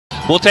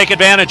will take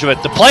advantage of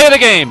it. The play of the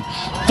game,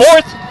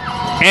 4th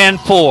and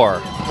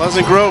 4.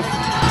 Pleasant Grove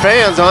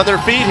fans on their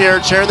feet here,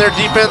 cheering their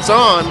defense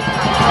on.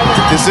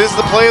 This is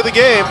the play of the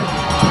game.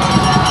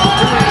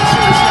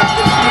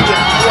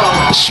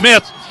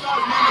 Smith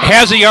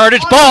has the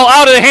yardage, ball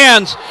out of the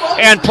hands,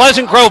 and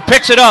Pleasant Grove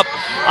picks it up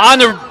on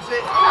the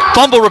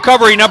fumble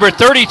recovery, number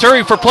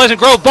 33 for Pleasant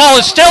Grove. Ball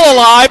is still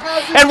alive,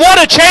 and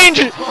what a change.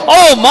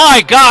 Oh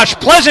my gosh,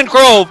 Pleasant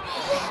Grove.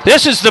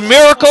 This is the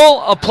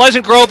miracle of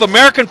Pleasant Grove.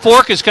 American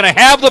Fork is going to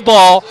have the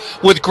ball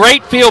with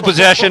great field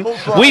possession.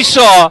 We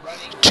saw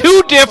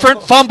 2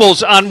 different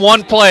fumbles on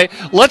one play.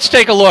 Let's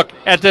take a look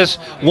at this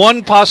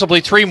 1, possibly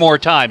 3 more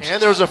times.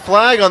 And there's a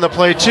flag on the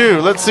play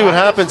too. Let's see what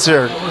happens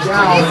here.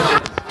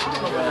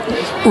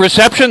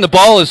 Reception, the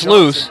ball is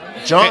loose.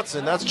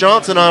 Johnson, that's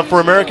Johnson on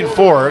for American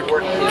Fork.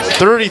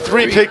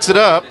 33 picks it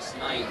up.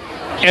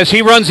 As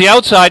he runs the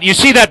outside, you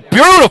see that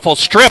beautiful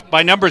strip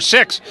by number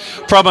 6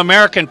 from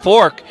American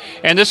Fork.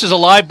 And this is a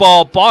live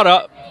ball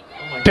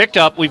picked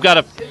up. We've got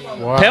a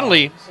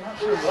penalty.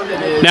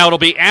 Now it'll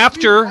be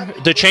after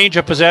the change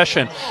of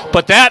possession.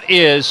 But that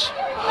is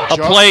a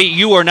play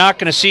you are not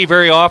going to see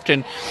very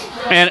often.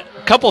 And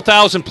a couple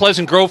thousand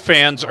Pleasant Grove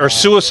fans are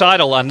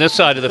suicidal on this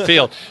side of the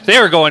field. They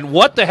are going,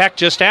 what the heck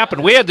just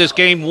happened? We had this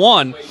game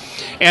won,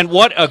 and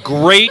what a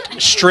great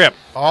strip.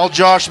 All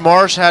Josh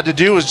Marsh had to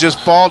do was just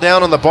fall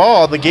down on the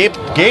ball. The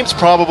game's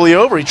probably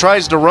over. He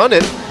tries to run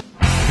it.